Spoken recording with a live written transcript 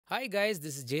Hi guys,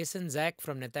 this is Jason Zach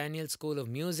from Nathaniel School of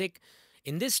Music.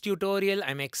 In this tutorial,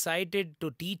 I'm excited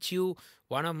to teach you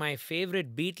one of my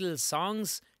favorite Beatles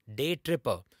songs, Day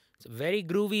Tripper. It's a very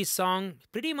groovy song,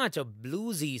 pretty much a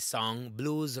bluesy song,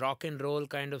 blues, rock and roll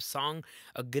kind of song.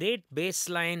 A great bass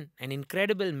line, an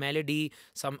incredible melody,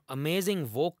 some amazing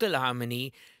vocal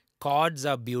harmony. Chords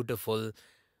are beautiful.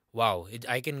 Wow,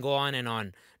 I can go on and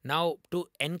on. Now, to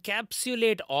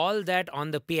encapsulate all that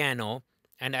on the piano,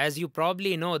 and as you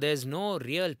probably know, there's no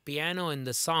real piano in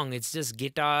the song. It's just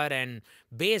guitar and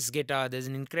bass guitar. There's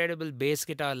an incredible bass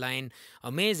guitar line,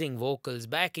 amazing vocals,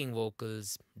 backing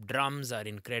vocals, drums are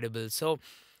incredible. So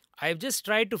I've just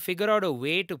tried to figure out a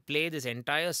way to play this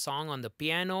entire song on the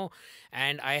piano,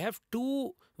 and I have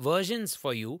two versions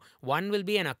for you. One will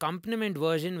be an accompaniment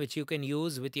version which you can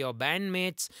use with your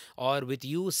bandmates or with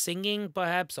you singing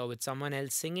perhaps, or with someone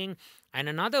else singing. And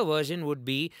another version would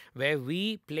be where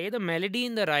we play the melody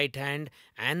in the right hand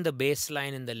and the bass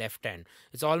line in the left hand.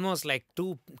 It's almost like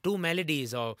two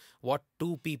melodies, or what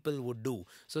two people would do.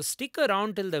 So stick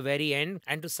around till the very end,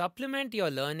 and to supplement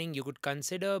your learning, you could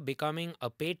consider becoming a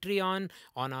Patreon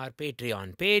on our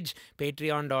Patreon page,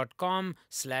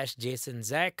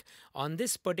 patreon.com/JasonZach. On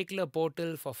this particular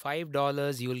portal, for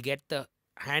 $5, you'll get the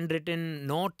handwritten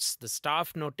notes, the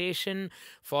staff notation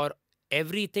for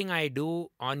everything I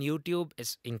do on YouTube,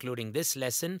 including this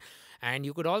lesson. And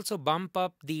you could also bump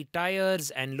up the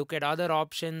tires and look at other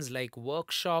options like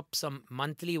workshops, some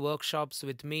monthly workshops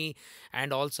with me,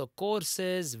 and also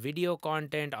courses, video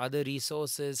content, other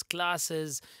resources,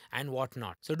 classes, and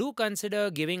whatnot. So do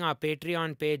consider giving our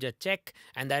Patreon page a check,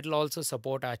 and that will also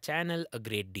support our channel a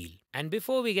great deal. And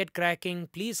before we get cracking,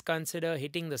 please consider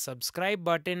hitting the subscribe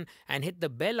button and hit the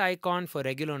bell icon for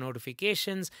regular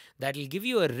notifications. That will give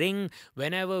you a ring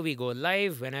whenever we go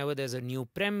live, whenever there's a new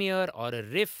premiere or a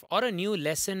riff or a new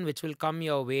lesson which will come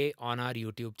your way on our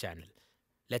YouTube channel.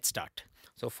 Let's start.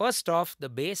 So first off, the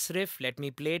bass riff, let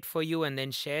me play it for you and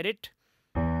then share it.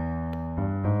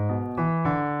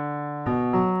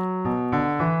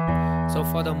 So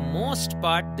for the most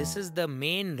part, this is the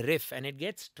main riff, and it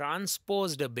gets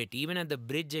transposed a bit. Even at the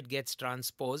bridge, it gets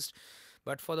transposed.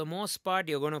 But for the most part,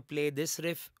 you're going to play this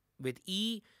riff with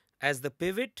E as the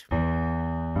pivot.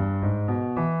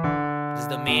 This is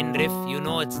the main riff. You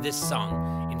know it's this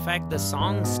song. In fact, the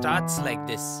song starts like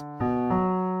this.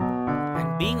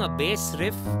 And being a bass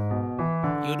riff,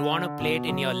 you'd want to play it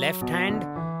in your left hand.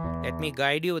 Let me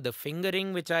guide you with the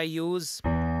fingering which I use.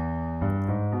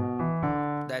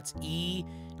 That's E,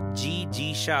 G,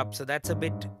 G sharp. So that's a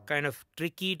bit kind of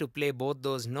tricky to play both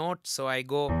those notes. So I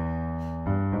go,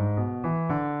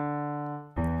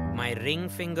 my ring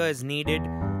finger is needed.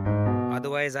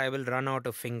 Otherwise I will run out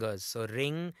of fingers. So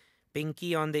ring,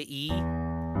 pinky on the E,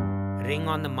 ring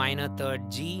on the minor third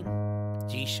G,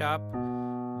 G sharp,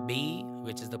 B,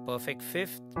 which is the perfect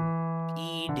fifth,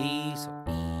 E, D, so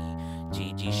E,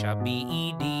 G, G sharp, B,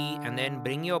 E, D, and then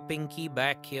bring your pinky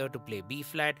back here to play B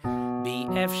flat, B,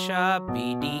 F sharp,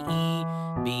 B, D, E,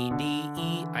 B, D,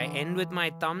 E. I end with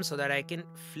my thumb so that I can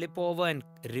flip over and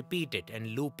repeat it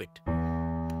and loop it.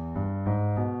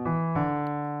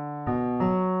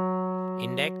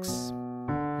 Index,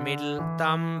 middle,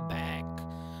 thumb, back,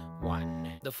 1.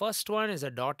 The first one is a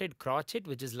dotted crotchet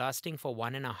which is lasting for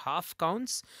 1.5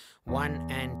 counts. 1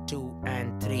 and 2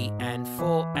 and 3 and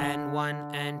 4 and 1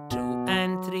 and 2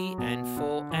 and 3 and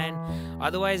 4 and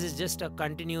otherwise it's just a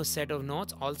continuous set of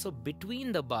notes. Also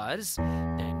between the bars,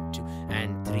 and 2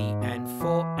 and 3 and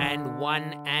 4 and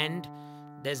 1 and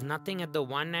there's nothing at the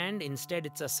 1 and, instead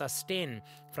it's a sustain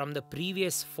from the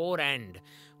previous 4 and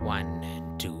 1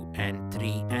 and 2 and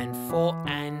 3 and 4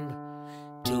 and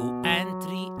 2 and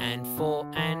 3 and 4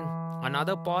 and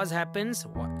another pause happens,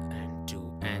 1 and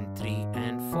 2 and 3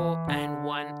 and 4 and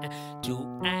 1 and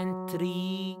 2 and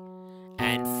 3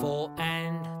 and 4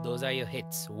 and those are your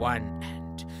hits, 1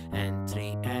 and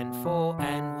 3 and 4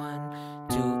 and 1,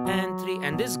 2 and 3,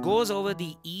 and this goes over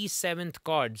the E7th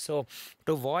chord. So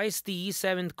to voice the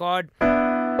E7th chord,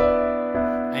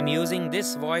 I'm using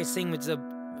this voicing which is a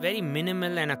very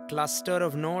minimal and a cluster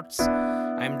of notes.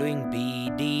 I'm doing B,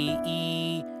 D,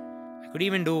 E. I could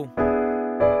even do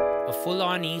a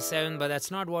full-on E7, but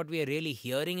that's not what we are really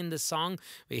hearing in the song.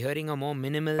 We're hearing a more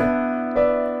minimal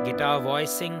guitar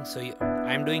voicing. So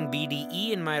I'm doing B, D,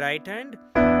 E in my right hand.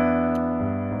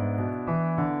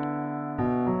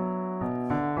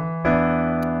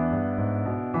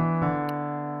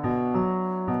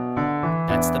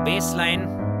 That's the bass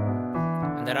line.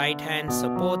 And the right hand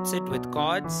supports it with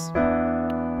chords.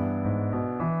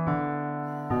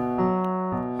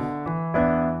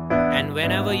 And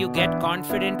whenever you get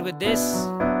confident with this,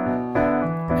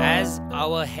 as our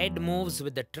our head moves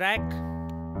with the track.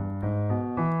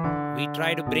 We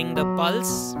try to bring the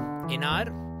pulse in our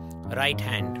right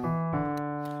hand.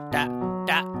 Ta,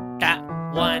 ta, ta.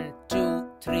 1, 2,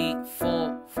 3,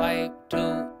 4, 5,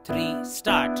 2, 3,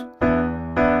 start.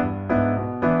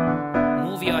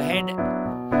 Move your head.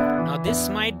 Now this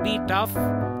might be tough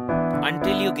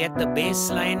until you get the bass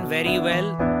line very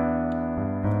well.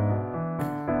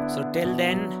 So till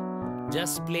then,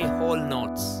 just play whole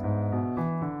notes,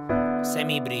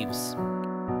 semi-breves.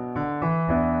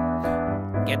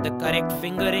 Get the correct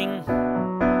fingering,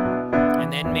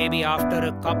 and then maybe after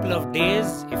a couple of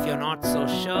days, if you're not so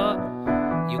sure,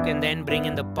 you can then bring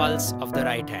in the pulse of the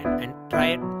right hand and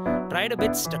try it a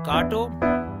bit staccato,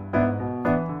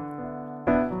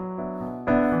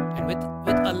 and with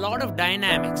a lot of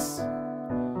dynamics.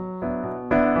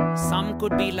 Some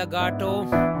could be legato,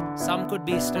 some could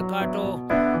be staccato.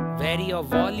 Vary your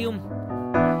volume.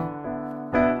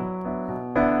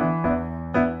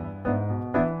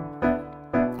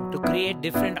 To create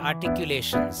different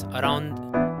articulations around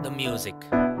the music.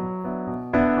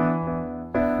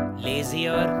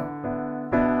 Lazier,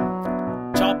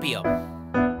 choppier.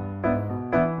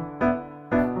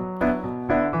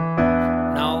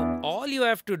 Now, all you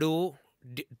have to do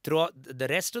throughout the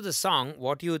rest of the song,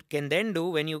 what you can then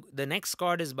do when the next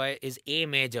chord is A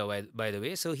major, by the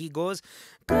way. So he goes,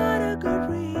 got a good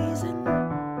reason.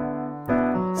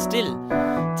 Still,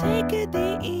 take it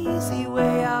the easy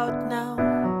way out now.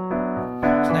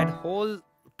 So that whole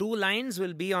 2 lines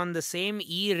will be on the same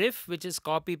E riff, which is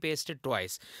copy pasted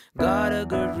twice. Got a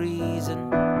good reason.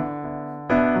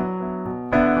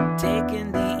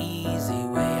 Taking the easy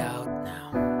way out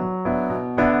now.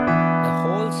 The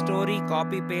whole story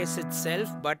copy pastes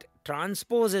itself, but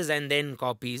transposes and then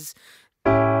copies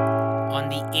on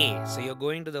the A. So you're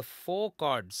going to the 4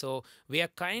 chord. So we are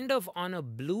kind of on a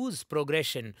blues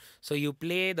progression. So you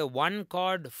play the 1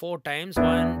 chord 4 times.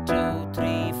 1, 2,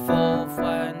 3, 4,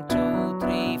 1, 2,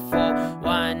 3, 4,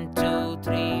 1, 2,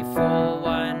 3, 4,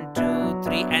 1, 2,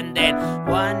 3, and then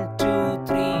 1, 2,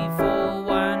 3, 4,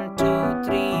 1, 2,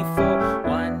 3, 4,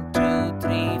 1, 2,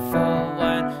 3, 4,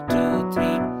 1, 2, 3.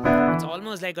 It's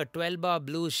almost like a 12-bar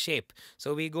blues shape.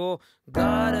 So we go,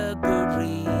 got a good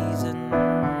reason.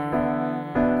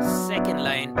 Second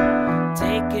line,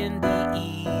 taking the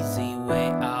easy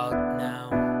way out now.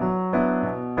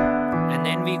 And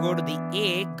then we go to the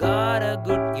A, got a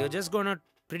good, you're just going to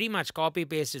pretty much copy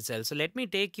paste itself. So let me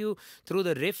take you through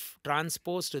the riff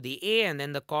transpose to the A and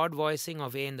then the chord voicing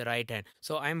of A in the right hand.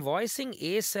 So I'm voicing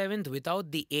A7th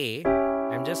without the A.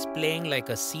 I'm just playing like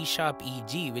a C sharp E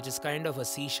G, which is kind of a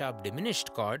C sharp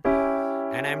diminished chord.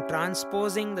 And I'm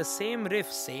transposing the same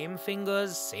riff, same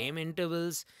fingers, same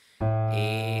intervals.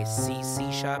 A, C,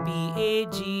 C sharp, E, A,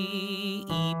 G,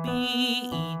 E, B,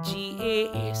 E, G,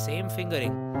 A, same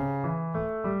fingering.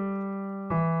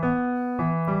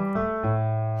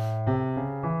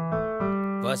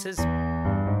 Versus A.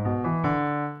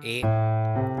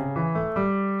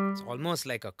 It's almost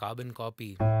like a carbon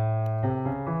copy.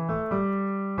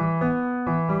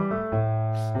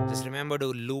 Just remember to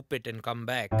loop it and come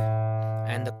back.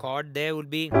 And the chord there would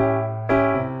be.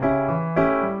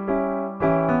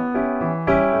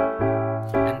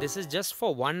 This is just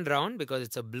for 1 round because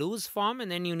it's a blues form,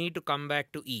 and then you need to come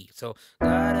back to E. So,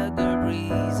 got a good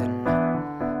reason.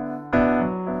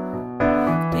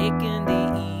 Taking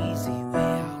the easy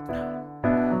way out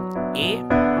now. A,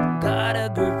 got a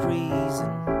good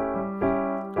reason.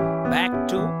 Back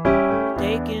to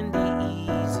taking the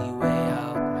easy way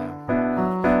out now.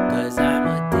 'Cause I'm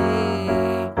a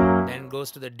day. Then goes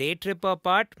to the day tripper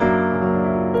part,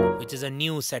 which is a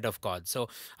new set of chords. So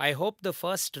I hope the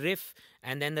first riff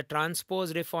and then the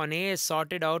transpose riff on A is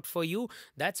sorted out for you.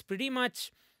 That's pretty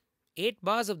much 8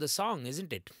 bars of the song,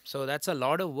 isn't it? So that's a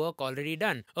lot of work already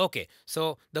done. Okay,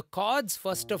 so the chords,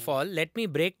 first of all, let me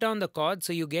break down the chords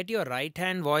so you get your right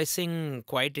hand voicing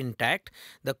quite intact.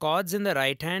 The chords in the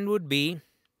right hand would be,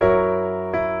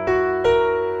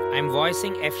 I'm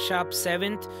voicing F sharp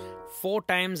 7th, 4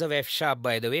 times of F sharp,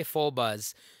 by the way, 4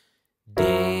 bars.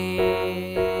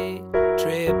 Day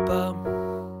tripper,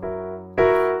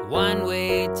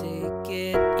 one-way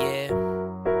ticket, yeah.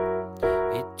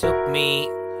 It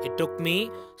took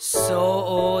me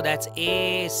so, that's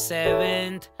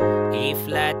A7th, A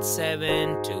flat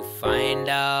 7 to find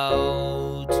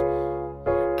out.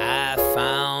 I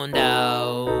found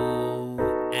out.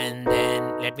 And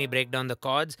then let me break down the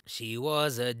chords. She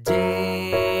was a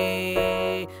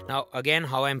day. Now again,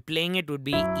 how I'm playing it would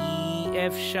be E,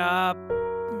 F sharp,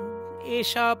 A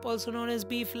sharp, also known as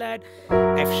B flat,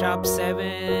 F sharp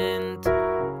 7th,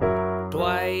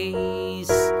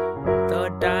 twice,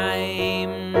 third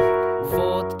time, 4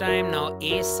 time. Now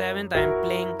A7th, I'm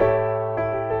playing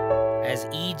as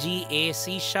E, G, A,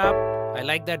 C sharp. I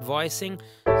like that voicing.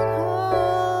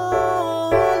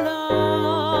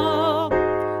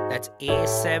 That's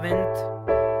A7th,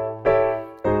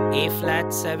 A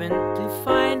flat 7 to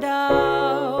find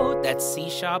out. That's C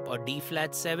sharp or D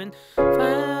flat 7. I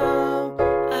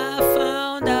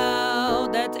found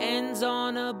out that ends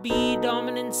on a B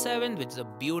dominant 7, which is a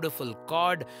beautiful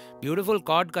chord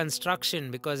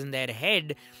construction, because in their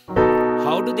head,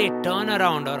 how do they turn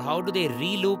around or how do they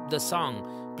re-loop the song?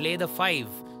 Play the 5.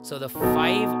 So the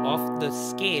 5 of the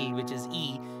scale, which is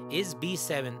E, is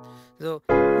B7. So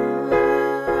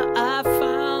I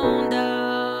found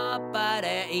out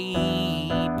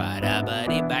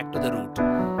back to the root.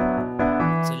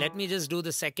 So let me just do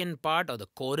the second part or the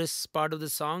chorus part of the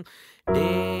song.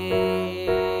 Day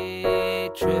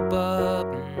tripper,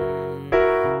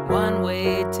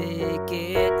 one-way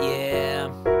ticket, yeah.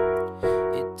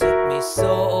 It took me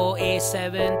so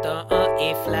A7th,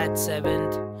 A flat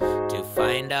 7th to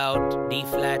find out D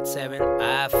flat 7.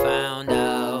 I found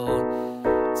out.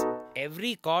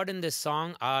 Every chord in this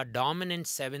song are dominant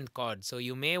 7th chord. So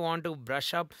you may want to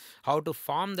brush up how to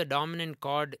form the dominant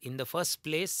chord in the first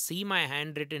place. See my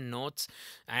handwritten notes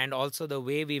and also the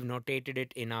way we've notated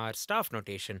it in our staff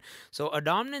notation. So a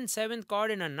dominant 7th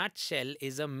chord in a nutshell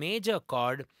is a major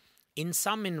chord in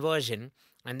some inversion,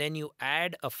 and then you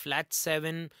add a flat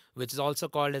 7, which is also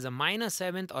called as a minor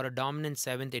 7th or a dominant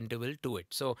 7th interval to it.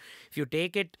 So if you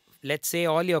take it, let's say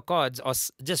all your chords or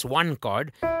just one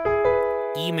chord,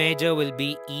 E major will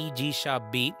be E, G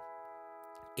sharp, B.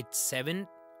 Its 7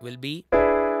 will be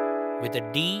with a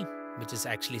D, which is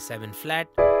actually 7 flat,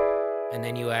 and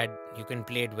then you can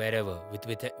play it wherever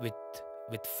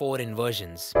with 4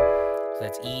 inversions. So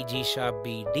that's E, G sharp,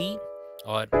 B, D,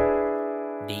 or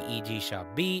D, E, G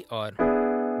sharp, B, or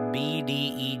B, D,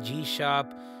 E, G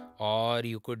sharp, or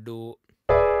you could do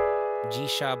G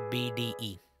sharp, B, D,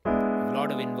 E. A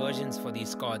lot of inversions for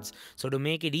these chords. So to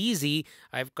make it easy,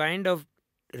 I've kind of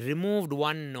removed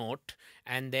one note,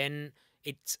 and then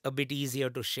it's a bit easier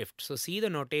to shift. So see the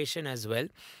notation as well,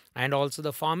 and also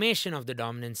the formation of the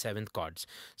dominant 7th chords.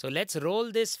 So let's roll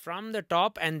this from the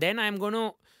top, and then I'm going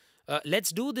to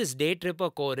let's do this Day Tripper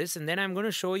chorus, and then I'm going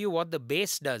to show you what the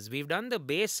bass does. We've done the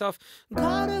bass of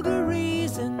got a good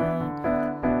reason,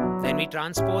 then we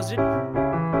transposed it,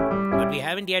 but we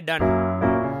haven't yet done.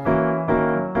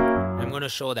 I'm going to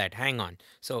show that. Hang on.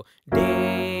 So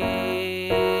Day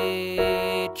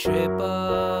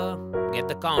Tripper, get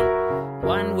the count.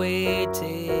 One-way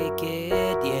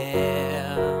ticket,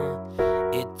 yeah.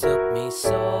 It took me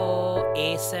so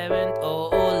A7th, oh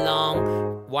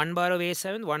long. 1 bar of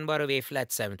A7, 1 bar of A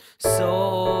flat 7. So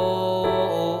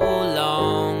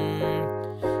long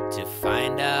to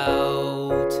find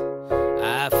out.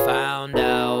 I found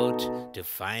out to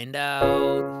find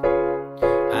out.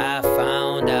 I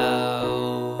found out.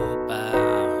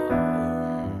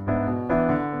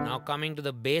 Now coming to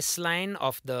the bass line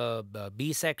of the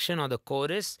B section or the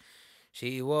chorus.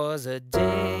 She was a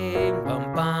Jane,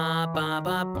 bum, ba, ba,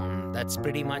 ba, bum. That's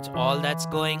pretty much all that's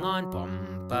going on.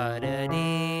 Bum, ba, da,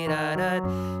 dee, da, da.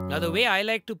 Now the way I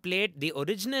like to play it, the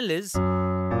original is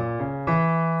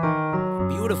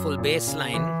beautiful bass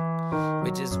line,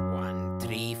 which is 1,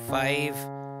 3, 5,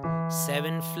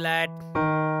 7 flat,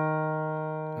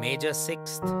 major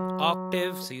 6th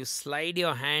octave. So you slide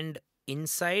your hand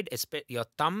inside, your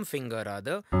thumb finger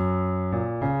rather,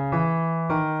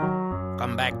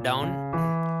 come back down.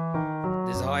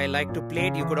 This is how I like to play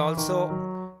it. You could also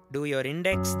do your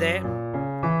index there.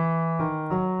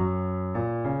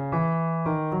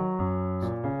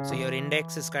 So your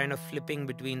index is kind of flipping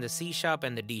between the C sharp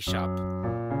and the D sharp.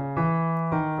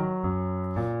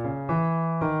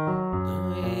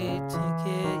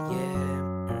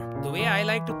 The way I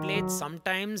like to play it,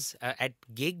 sometimes at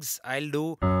gigs, I'll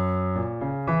do.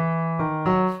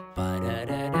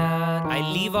 I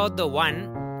leave out the 1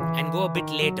 and go a bit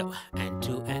later, and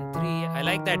 2 and 3. I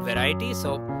like that variety,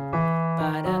 so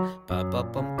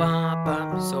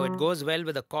it goes well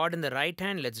with the chord in the right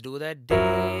hand. Let's do that. Day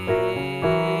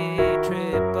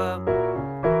Tripper,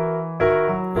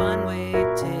 one-way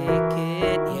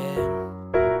ticket, yeah.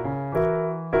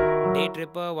 Day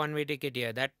Tripper, one-way ticket,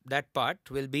 yeah. That part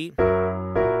will be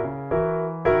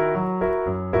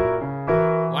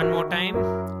one more time.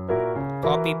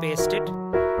 Copy paste it.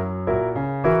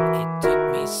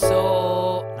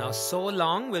 So now so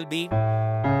long will be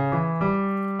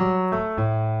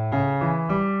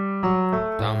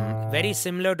very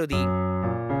similar to the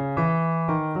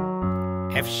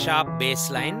F sharp bass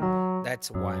line. That's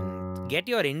 1. Get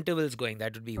your intervals going.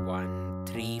 That would be 1,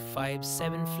 3, 5,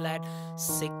 7 flat,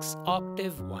 6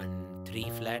 octave, 1, 3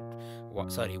 flat,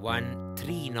 1,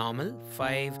 3 normal,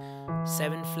 5,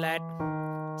 7 flat,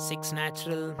 6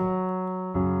 natural,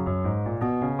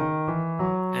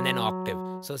 and then octave.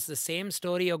 So it's the same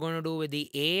story you're going to do with the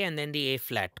A and then the A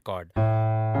flat chord.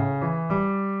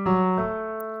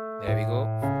 There we go.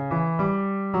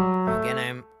 Again,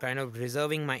 I'm kind of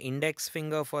reserving my index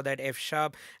finger for that F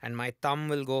sharp, and my thumb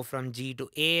will go from G to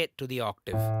A to the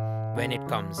octave when it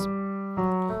comes.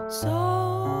 So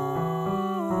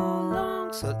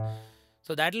long.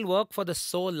 So that'll work for the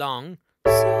so long.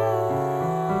 So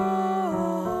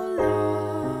long.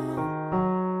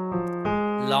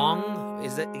 Long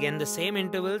is again the same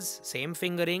intervals, same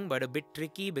fingering, but a bit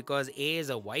tricky because A is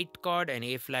a white chord and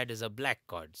A flat is a black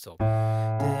chord. So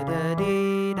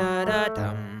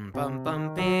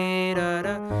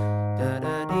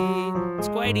it's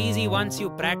quite easy once you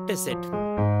practice it.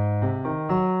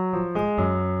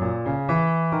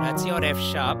 That's your F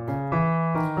sharp.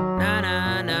 Na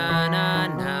na na na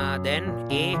na. Then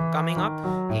A coming up.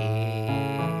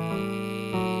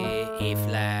 A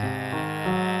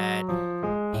flat,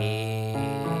 A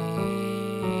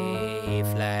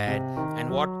flat. And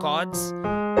what chords?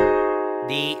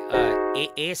 The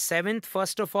A seventh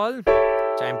first of all,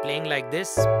 which I'm playing like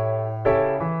this.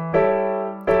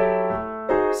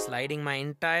 Sliding my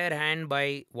entire hand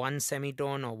by one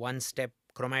semitone or one step,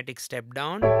 chromatic step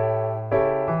down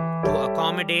to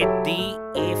accommodate the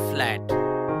A flat.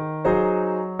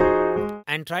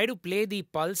 And try to play the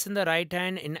pulse in the right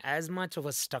hand in as much of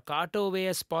a staccato way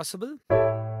as possible.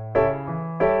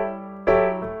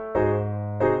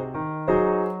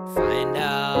 Find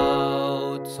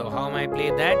out. So how am I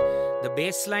play that? The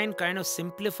bass line kind of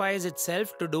simplifies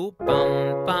itself to do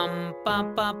pum pum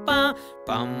pum pum pum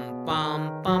pum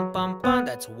pum pum pum pum.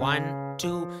 That's 1,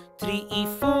 2, 3,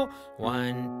 E4.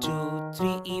 1, 2,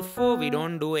 3, E4. We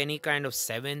don't do any kind of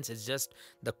sevens. It's just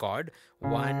the chord.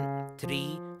 1,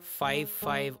 3, 5,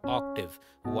 5 octave.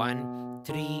 1,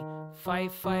 3,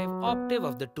 5, 5 octave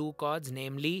of the two chords,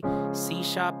 namely C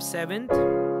sharp 7th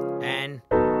and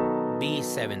B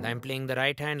 7th. I'm playing the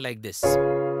right hand like this.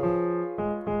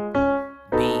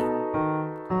 B.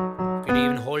 You could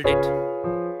even hold it.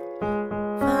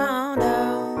 Found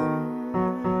out.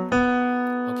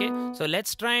 Okay, so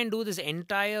let's try and do this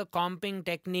entire comping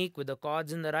technique with the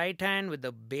chords in the right hand, with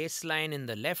the bass line in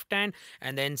the left hand,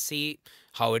 and then see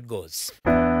how it goes.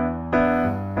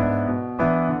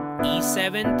 E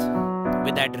 7th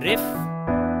with that riff.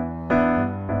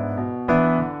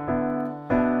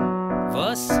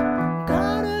 Verse.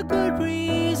 Got a good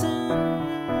reason.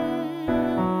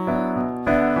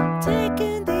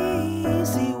 Taking the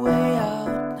easy way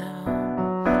out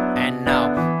now. And now.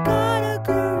 Got a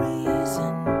good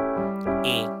reason.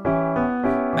 A.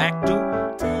 Back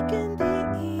to. Taking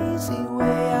the easy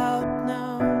way out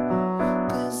now.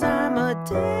 'Cause I'm a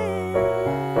day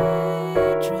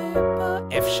tripper.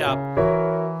 F sharp.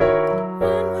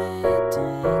 When we're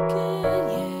taking,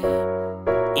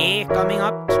 yeah. A coming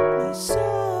up. So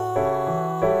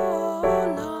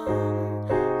long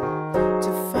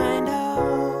to find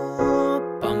out.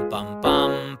 Pum pum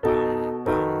pum pum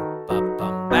pum pum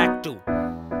pum. Back to.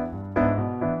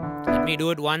 Let me do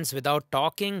it once without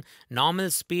talking.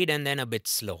 Normal speed and then a bit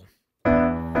slow.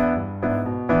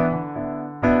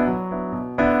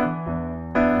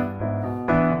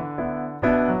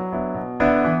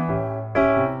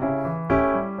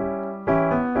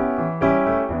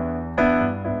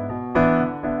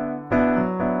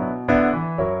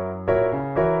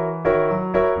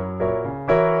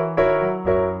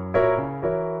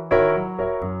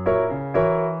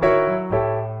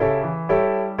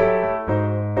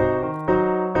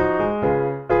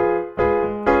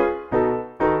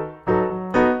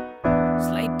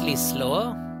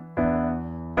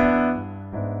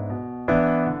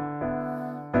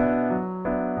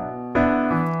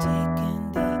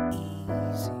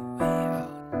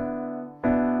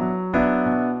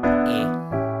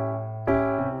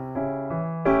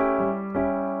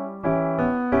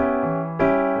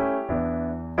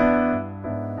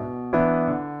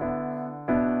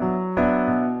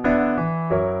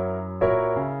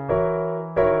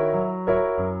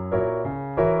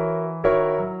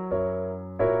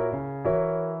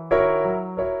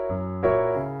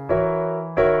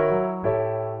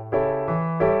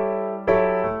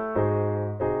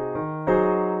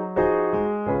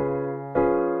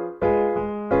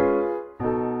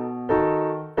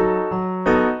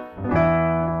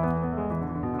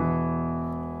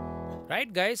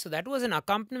 Right, guys? So that was an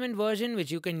accompaniment version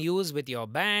which you can use with your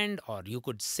band, or you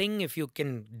could sing if you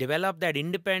can develop that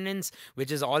independence,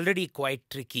 which is already quite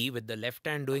tricky with the left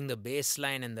hand doing the bass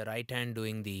line and the right hand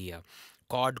doing the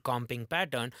chord comping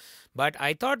pattern. But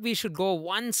I thought we should go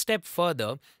one step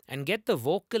further and get the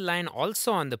vocal line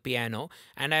also on the piano,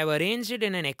 and I've arranged it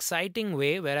in an exciting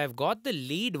way where I've got the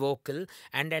lead vocal,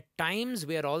 and at times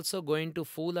we are also going to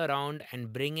fool around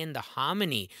and bring in the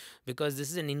harmony, because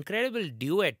this is an incredible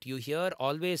duet. You hear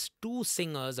always two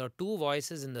singers or two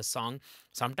voices in the song,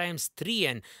 sometimes three,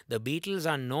 and the Beatles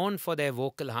are known for their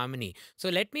vocal harmony. So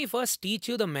let me first teach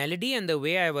you the melody and the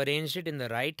way I've arranged it in the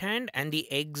right hand, and the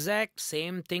exact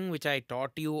same thing which I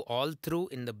taught you all through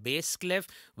in the bass clef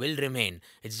will remain.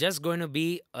 It's just going to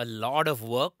be a lot of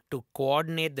work to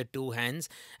coordinate the two hands,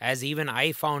 as even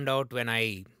I found out when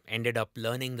I ended up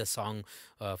learning the song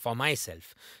for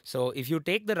myself. So if you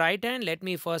take the right hand, let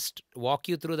me first walk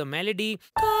you through the melody.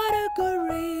 Got a good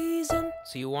reason.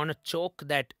 So you want to choke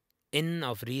that in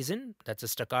of reason. That's a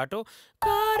staccato.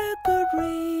 Got a good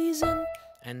reason.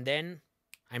 And then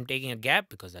I'm taking a gap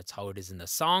because that's how it is in the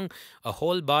song. A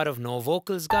whole bar of no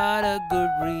vocals. Got a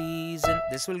good reason.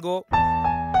 This will go.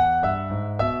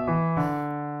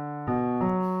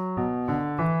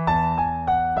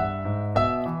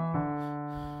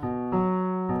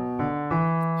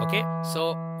 Okay,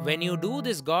 so when you do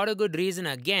this got a good reason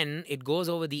again, it goes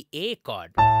over the A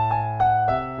chord.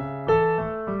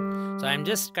 So I'm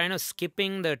just kind of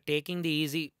skipping the taking the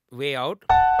easy way out,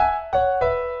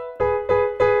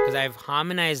 because I've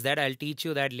harmonized that. I'll teach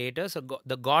you that later. So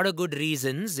the got a good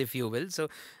reasons, if you will. So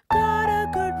got a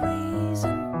good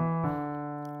reason.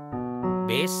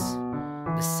 Bass.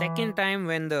 The second time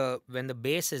when the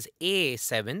bass is A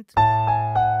 7th,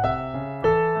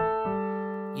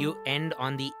 you end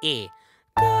on the A.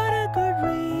 Got a good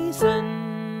reason.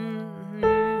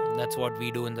 That's what we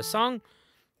do in the song.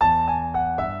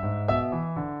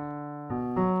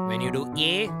 When you do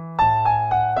A,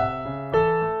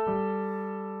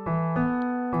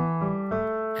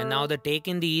 and now the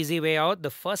taking the easy way out, the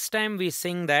first time we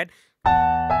sing that,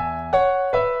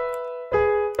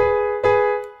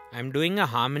 I'm doing a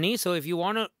harmony. So if you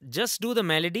want to just do the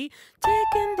melody,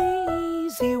 taking the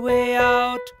easy way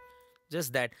out,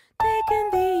 just that, taking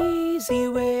the easy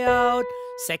way out.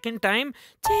 Second time,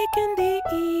 taking the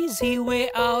easy way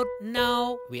out.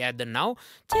 Now, we add the now,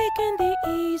 taking the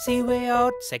easy way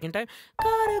out. Second time,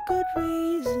 got a good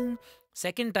reason.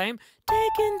 Second time,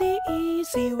 taking the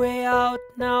easy way out.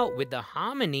 Now, with the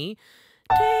harmony,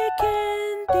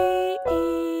 taking the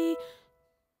E.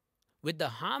 With the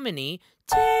harmony,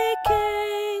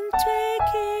 taking.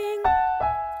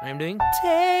 I'm doing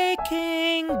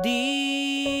taking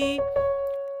the.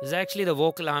 This is actually the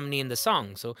vocal harmony in the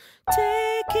song. So,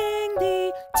 taking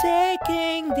the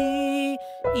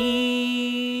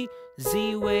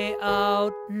easy way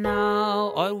out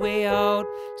now, or way out.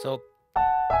 So,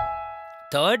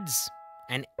 thirds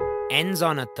and ends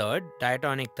on a third,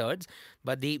 diatonic thirds,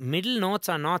 but the middle notes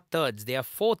are not thirds, they are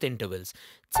fourth intervals.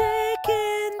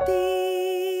 Taking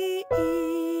the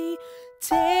E,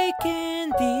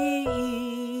 taking the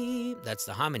E. That's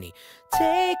the harmony.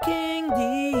 Taking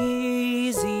the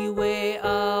easy way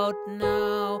out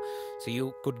now. So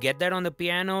you could get that on the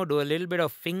piano, do a little bit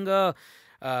of finger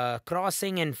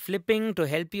crossing and flipping to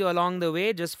help you along the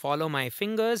way. Just follow my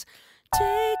fingers.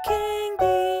 Taking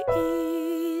the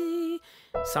E.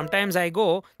 Sometimes I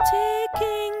go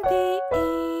taking the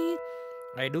E.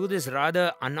 I do this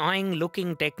rather annoying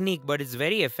looking technique, but it's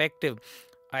very effective.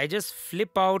 I just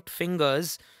flip out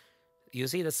fingers. You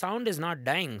see, the sound is not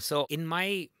dying. So in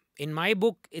my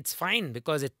book, it's fine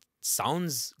because it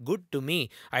sounds good to me.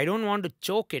 I don't want to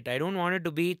choke it. I don't want it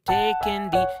to be taking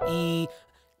the E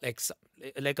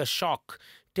like a shock.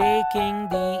 Taking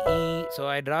the E. So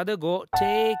I'd rather go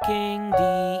taking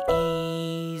the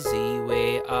easy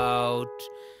way out,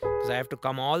 because I have to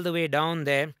come all the way down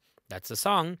there. That's the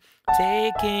song.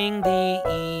 Taking the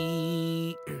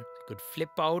E. You could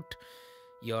flip out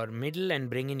your middle and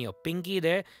bring in your pinky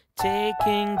there.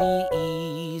 Taking the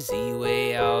easy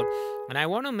way out. And I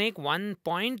want to make one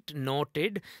point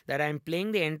noted, that I'm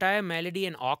playing the entire melody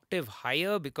an octave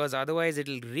higher, because otherwise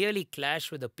it'll really clash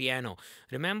with the piano.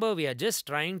 Remember, we are just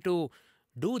trying to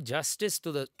do justice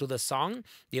to the song.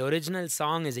 The original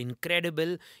song is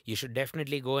incredible. You should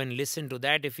definitely go and listen to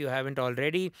that if you haven't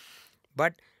already.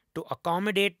 But to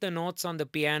accommodate the notes on the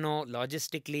piano,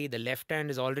 logistically, the left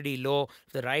hand is already low.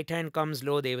 If the right hand comes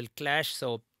low, they will clash.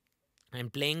 So I'm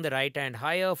playing the right hand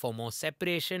higher for more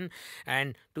separation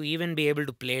and to even be able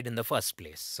to play it in the first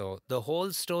place. So the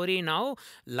whole story now,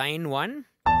 line 1,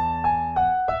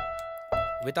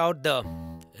 without the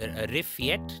a riff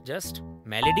yet, just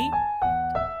melody.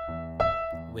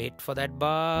 Wait for that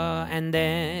bar and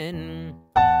then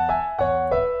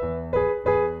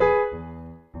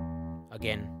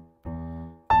again.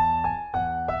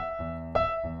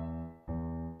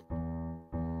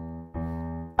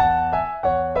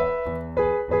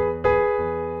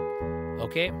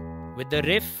 Okay, with the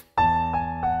riff,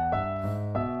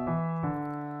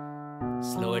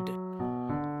 slow it.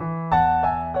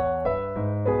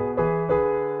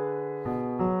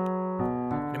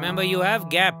 Remember, you have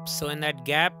gaps, so in that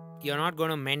gap, you're not going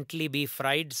to mentally be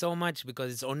fried so much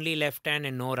because it's only left hand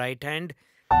and no right hand.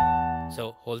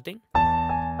 So, whole thing.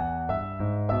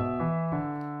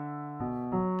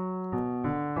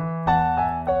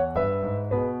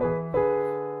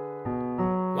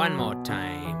 One more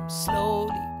time,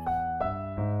 slowly.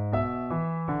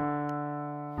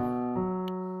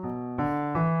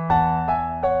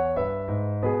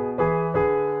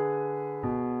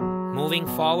 Moving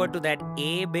forward to that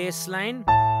A bass line.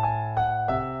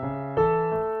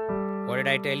 What did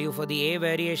I tell you for the A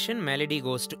variation? Melody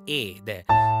goes to A there.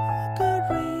 Good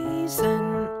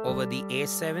reason over the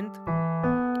A7th.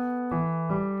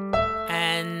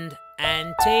 And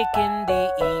taking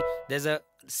the E. There's a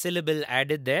syllable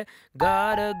added there.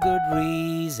 Got a good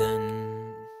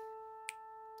reason.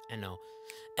 And now.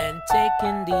 And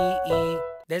taking the E.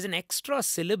 There's an extra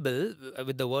syllable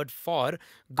with the word for.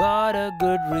 Got a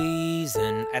good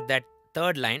reason at that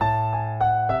third line.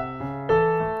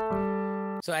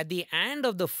 So at the end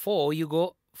of the 4, you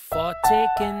go for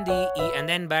taking the E and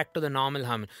then back to the normal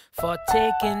hum. For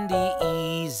taking the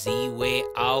easy way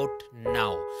out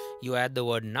now. You add the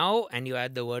word now and you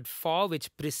add the word for, which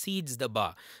precedes the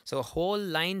bar. So whole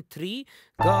line 3,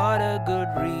 got a good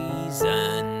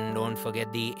reason. Don't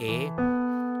forget the A.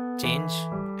 Change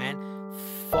and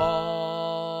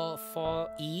for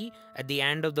E at the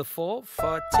end of the 4,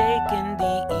 for taking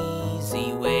the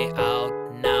easy way out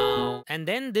now. And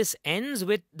then this ends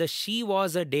with the she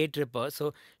was a day tripper.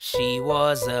 So she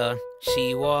was a.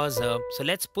 So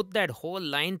let's put that whole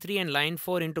line 3 and line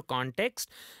 4 into context.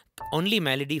 Only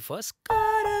melody first.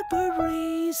 Got a good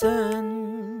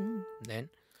reason. Then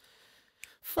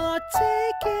for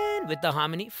taking, with the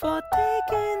harmony, for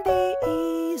taking the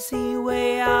easy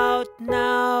way out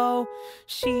now.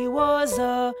 She was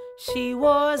a.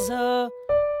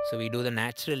 So we do the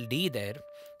natural D there.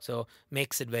 So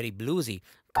makes it very bluesy.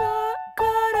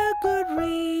 Got a good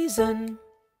reason.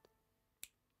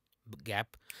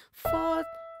 Gap. For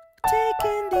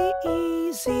taking the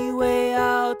easy way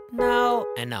out now.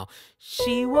 And now.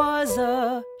 She was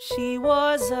a.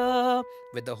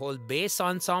 With the whole bass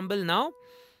ensemble now.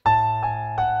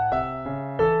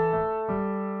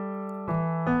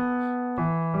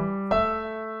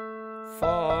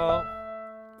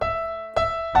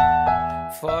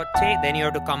 For take, then you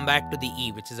have to come back to the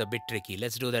E, which is a bit tricky.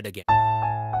 Let's do that again.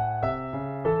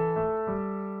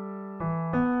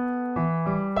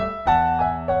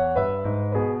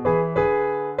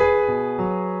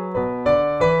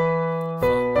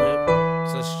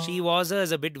 So she was a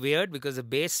is a bit weird because the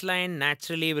bass line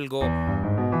naturally will go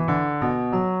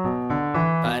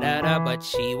but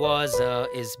she was a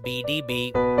is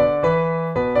BDB.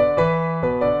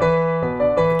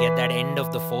 Get that end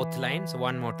of the 4th line. So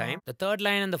one more time. The 3rd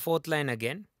line and the 4th line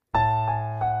again.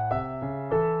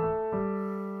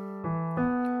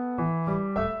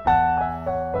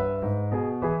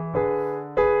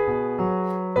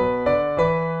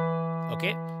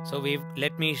 Okay. So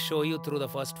let me show you through the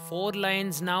first 4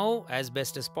 lines now as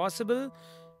best as possible.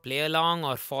 Play along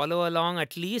or follow along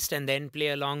at least, and then play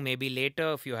along maybe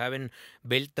later if you haven't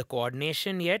built the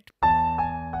coordination yet.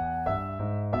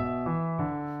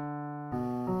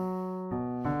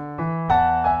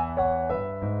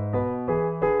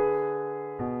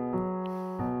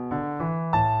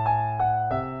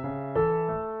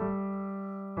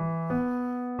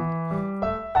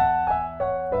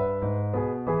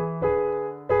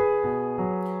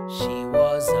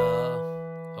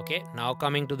 Okay, now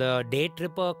coming to the day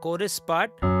tripper chorus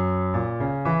part.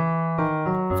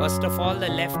 First of all, the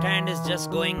left hand is just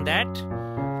going that,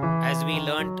 as we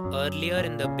learnt earlier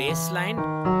in the bass line.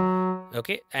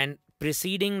 Okay, and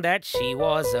preceding that, she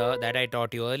was a, that I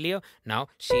taught you earlier. Now,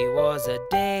 she was a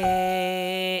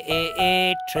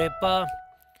day tripper.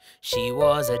 She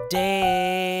was a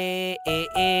day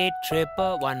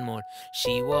tripper. One more.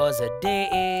 She was a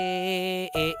day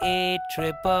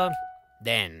tripper.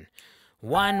 Then,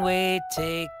 one way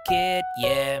ticket,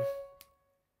 yeah.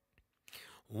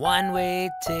 One way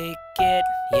ticket,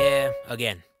 yeah.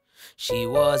 Again. She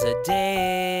was a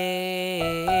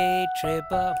day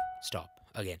tripper. Stop.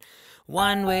 Again.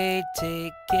 One way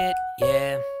ticket,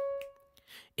 yeah.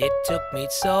 It took me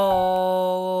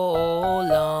so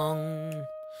long.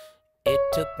 It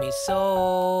took me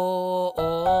so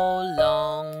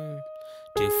long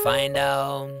to find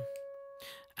out.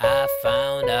 I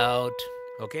found out.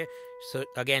 Okay, so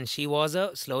again, she was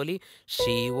a, slowly,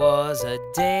 she was a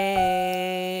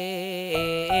day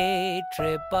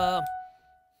tripper,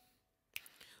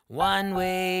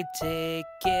 one-way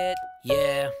ticket,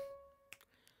 yeah.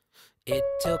 It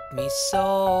took me so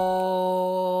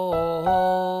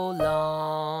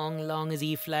long, long is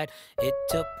E flat. It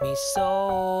took me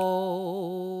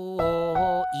so,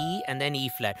 E and then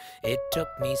E flat. It took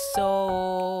me so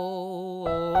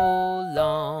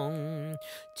long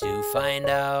to find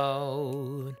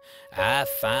out. I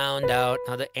found out.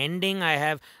 Now the ending I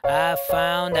have, I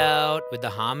found out with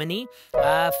the harmony.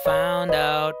 I found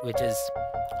out, which is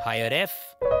higher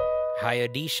F, higher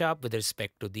D sharp with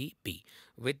respect to the B.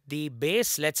 With the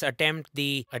bass, let's attempt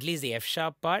the, at least the F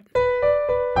sharp part.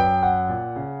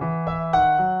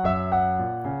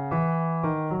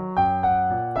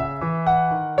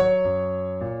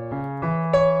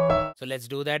 So let's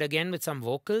do that again with some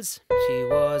vocals. She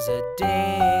was a day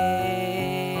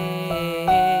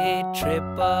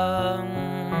tripper,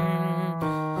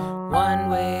 one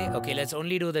way. Okay, let's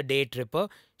only do the day tripper.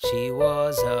 She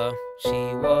was a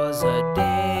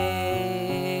day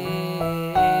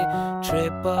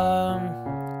tripper.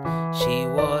 She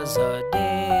was a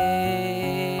day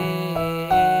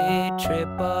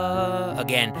tripper.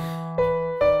 Again.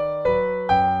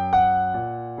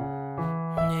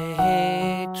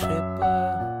 Day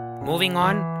tripper. Moving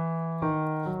on.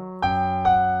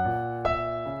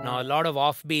 Now a lot of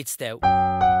offbeats there.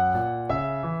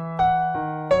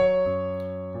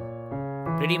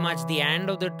 Pretty much the and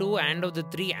of the 2, and of the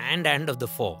 3, and of the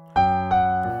 4.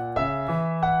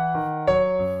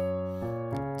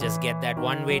 Just get that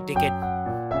one-way ticket.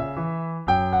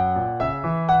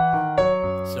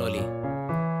 Slowly.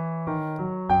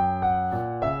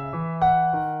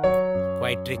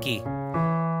 Quite tricky.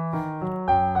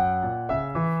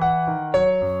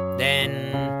 Then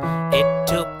it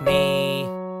took me.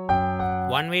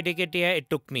 One-way ticket here, it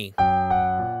took me.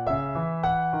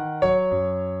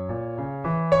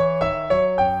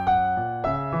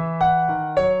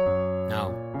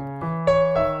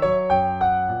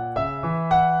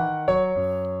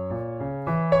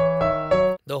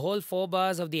 The whole 4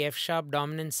 bars of the F sharp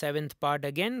dominant 7th part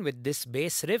again with this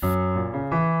bass riff,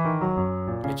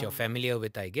 which you're familiar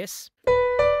with, I guess.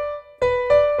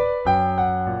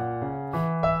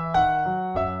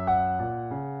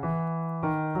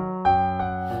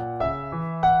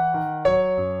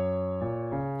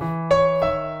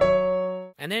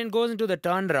 And then it goes into the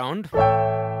turnaround,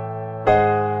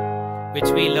 which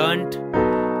we learnt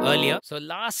earlier. So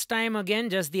last time again,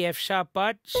 just the F sharp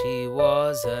part. She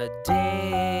was a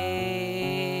day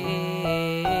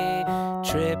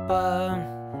tripper,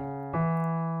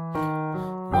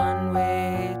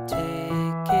 one-way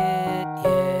ticket,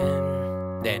 yeah.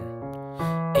 Then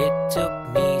it took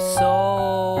me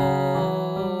so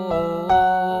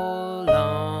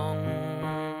long.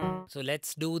 So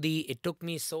let's do the it took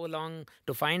me so long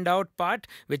to find out part,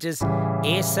 which is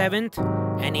A 7th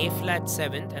and A flat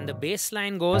 7th, and the bass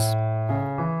line goes,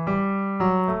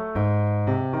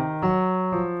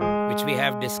 which we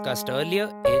have discussed earlier.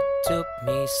 It took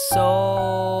me so.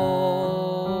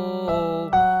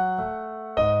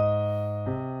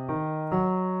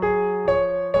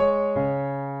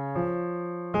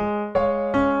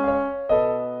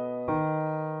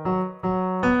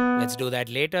 Let's do that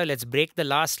later. Let's break the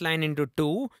last line into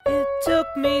 2. It took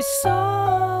me so.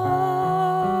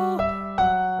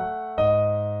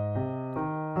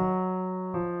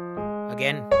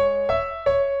 Again.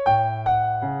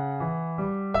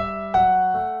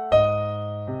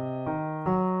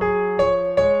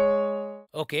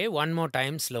 Okay, one more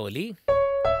time slowly.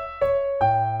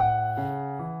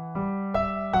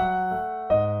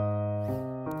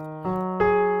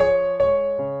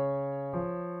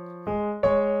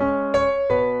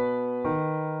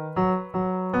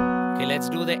 Okay, let's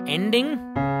do the ending.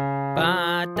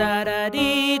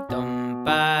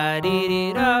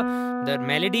 The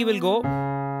melody will go.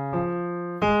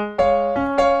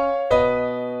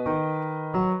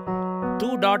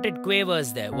 Two dotted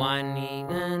quavers there. One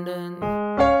and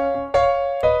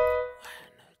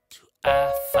two.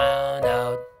 I found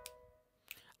out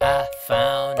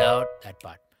that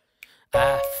part.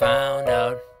 I found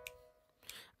out.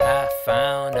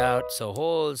 So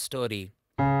whole story.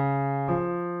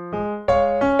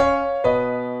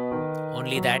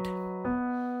 Only that.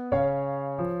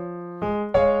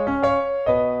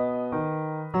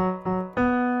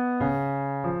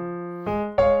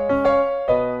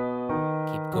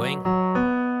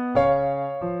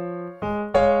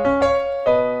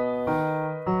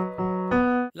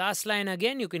 bass line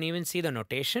again, you can even see the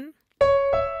notation.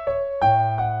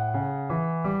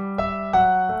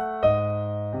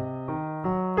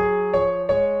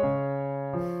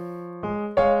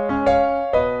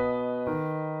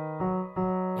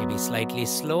 Maybe slightly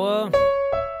slower.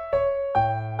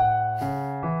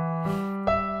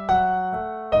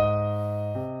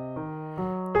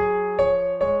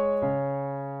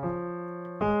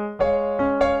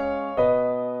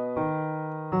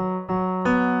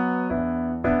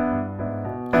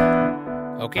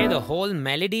 Okay, the whole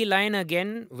melody line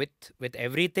again with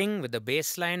everything, with the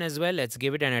bass line as well. Let's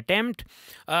give it an attempt.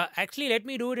 Actually, let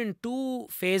me do it in two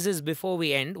phases before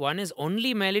we end. One is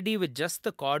only melody with just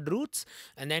the chord roots,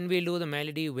 and then we'll do the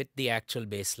melody with the actual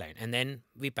bass line, and then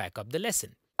we pack up the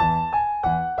lesson.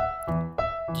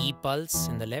 E pulse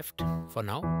in the left for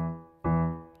now.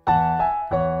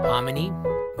 Harmony,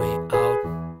 way out.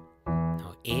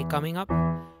 Now A coming up.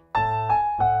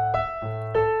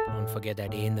 Don't forget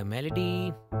that A in the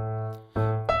melody.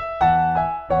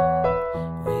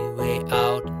 Way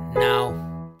out now.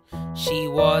 She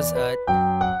was a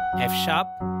F sharp.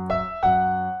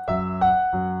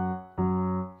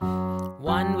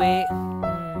 One way.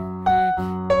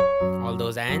 All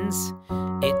those ands.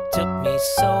 It took me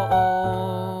so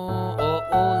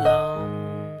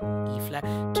long, E flat,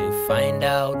 to find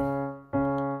out.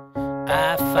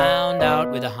 I found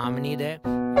out with a harmony there.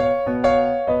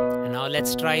 And now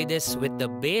let's try this with the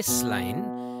bass line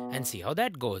and see how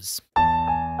that goes.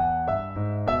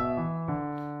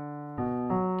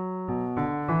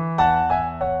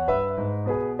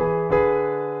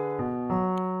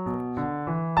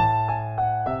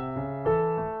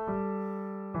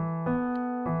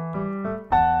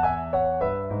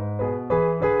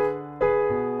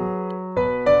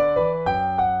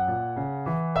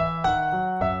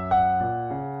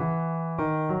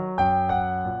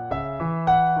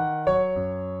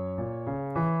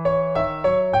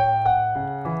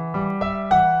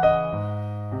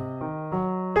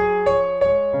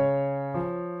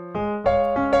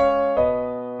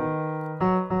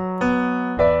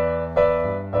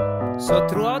 So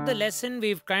throughout the lesson,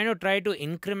 we've kind of tried to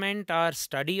increment our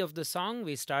study of the song.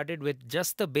 We started with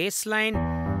just the bass line,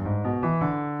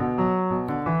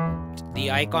 the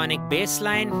iconic bass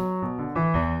line.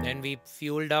 Then we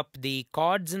fueled up the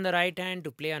chords in the right hand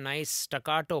to play a nice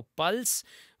staccato pulse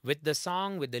with the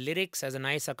song, with the lyrics as a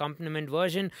nice accompaniment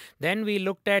version. Then we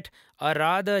looked at a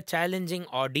rather challenging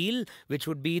ordeal, which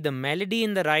would be the melody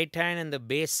in the right hand and the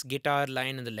bass guitar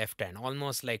line in the left hand,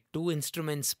 almost like two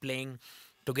instruments playing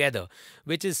together,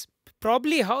 which is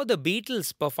probably how the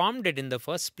Beatles performed it in the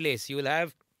first place. You will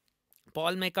have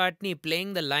Paul McCartney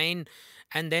playing the line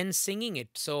and then singing it.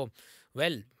 So,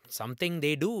 well, something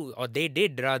they do, or they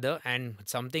did rather, and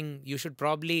something you should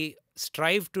probably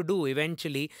strive to do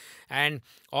eventually. And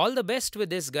all the best with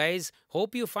this, guys.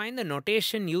 Hope you find the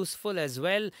notation useful as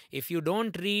well. If you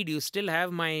don't read, you still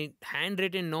have my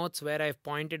handwritten notes where I've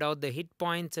pointed out the hit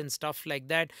points and stuff like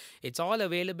that. It's all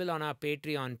available on our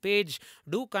Patreon page.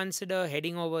 Do consider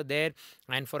heading over there,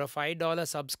 and for a $5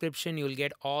 subscription you'll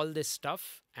get all this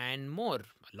stuff and more,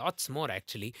 lots more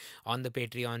actually, on the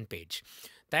Patreon page.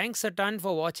 Thanks a ton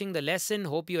for watching the lesson.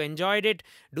 Hope you enjoyed it.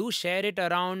 Do share it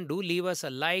around. Do leave us a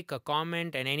like, a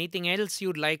comment, and anything else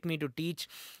you'd like me to teach.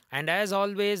 And as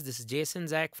always, this is Jason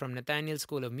Zach from Nathaniel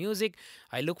School of Music.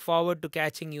 I look forward to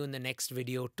catching you in the next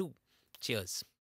video too. Cheers.